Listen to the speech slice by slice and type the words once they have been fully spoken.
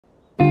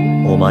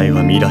お前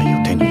は未来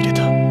を手に入れ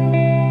た。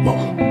も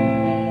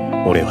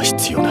う俺は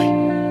必要ない。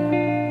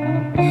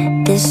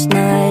 This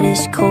night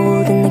is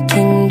cold in the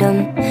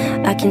kingdom.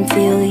 I can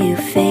feel you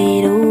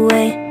fade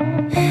away.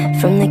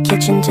 From the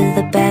kitchen to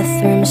the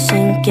bathroom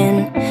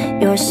sinking.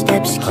 Your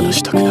steps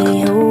keep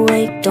me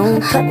awake. Don't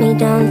cut me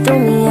down, throw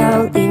me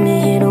out, leave me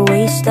here to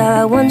waste.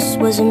 I once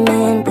was a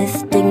man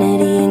with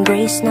dignity and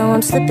grace. Now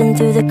I'm slipping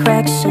through the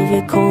cracks of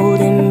your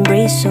cold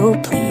embrace. So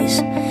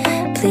please,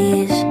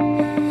 please,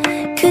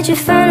 could you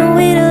find a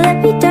way to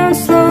let me down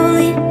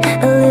slowly?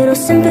 A little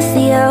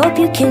sympathy, I hope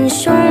you can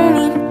show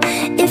me.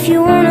 If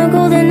you wanna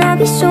go, then I'll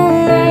be so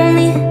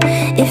lonely.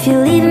 If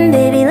you're leaving,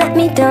 baby, let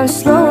me down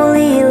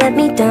slowly. Let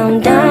me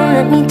down, down,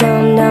 let me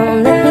down,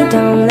 down. Let me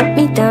down, let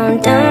me down,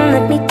 down.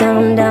 Let me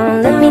down,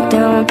 down, let me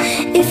down.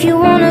 If you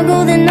wanna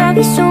go, then I'll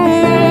be so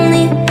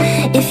lonely.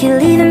 If you're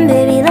leaving,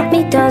 baby, let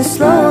me down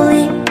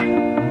slowly.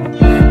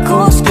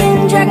 Cold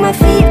skin, drag my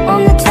feet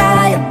on the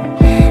tile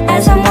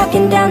as I'm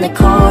walking down the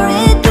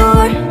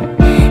corridor.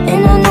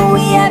 And I know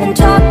we haven't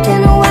talked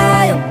in a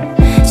while,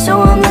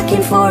 so I'm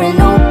looking for an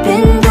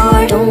open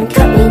door. Don't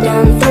cut me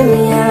down, throw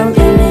me out,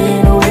 leave me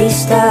in a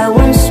waste. I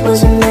once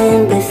was a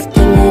man with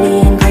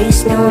dignity and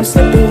grace. Now I'm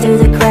slipping through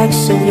the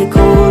cracks of your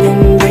cold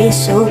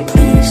embrace. So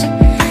please,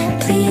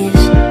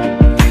 please,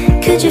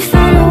 could you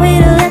find a way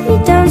to let me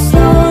down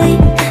slowly?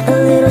 A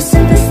little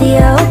sympathy,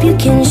 I hope you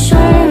can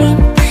show me.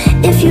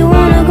 If you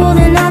wanna go,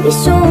 then I'll be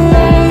so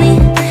lonely.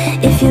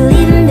 If you're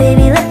leaving,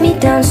 baby, let me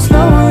down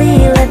slowly.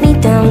 Let me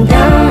down,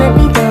 down, let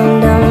me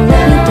down, down.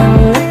 Let me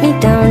down, let me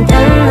down,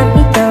 down. Let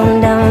me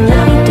down, down,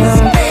 let me down.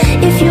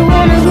 If you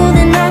wanna go,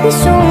 then I'll be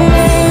so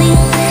lonely.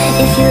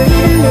 If you're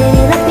leaving,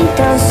 baby, let me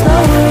down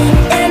slowly.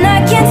 And I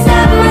can't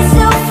stop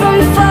myself from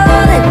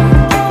falling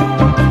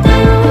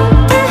down.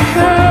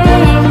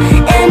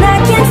 And I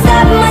can't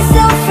stop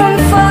myself from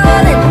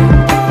falling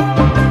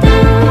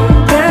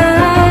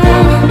down.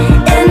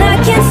 And I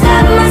can't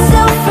stop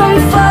myself from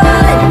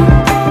falling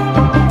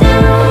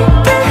down.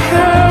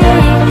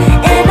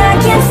 And I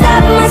can't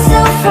stop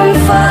myself from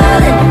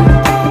falling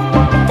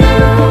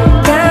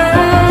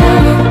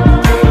down.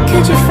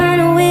 Could you find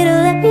a way to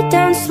let me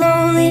down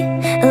slowly?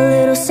 A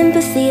little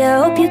sympathy, I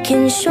hope you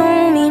can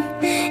show me.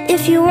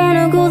 If you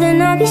wanna go,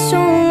 then I'll be so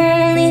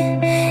lonely.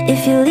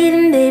 If you're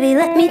leaving, baby,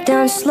 let me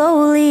down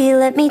slowly.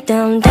 Let me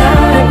down, down,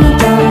 let me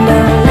down,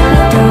 down. Let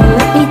me down,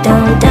 let me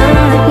down, down.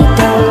 Let me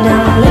down,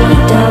 down, let me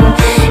down.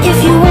 If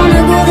you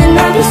wanna go, then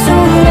I'll be so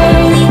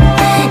lonely.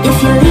 If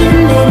you're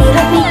leaving, baby,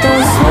 let me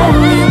down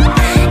slowly.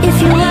 If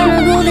you wanna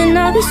go, then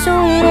I'll be so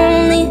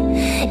lonely.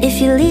 If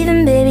you're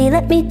leaving, baby,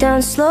 let me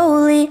down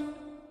slowly.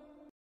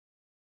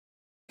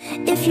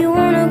 If you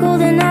wanna go,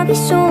 then I'll be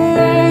so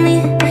lonely.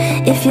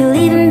 If you're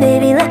leaving,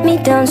 baby, let me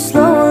down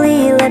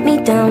slowly. Let me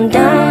down,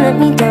 down, let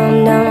me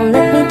down, down.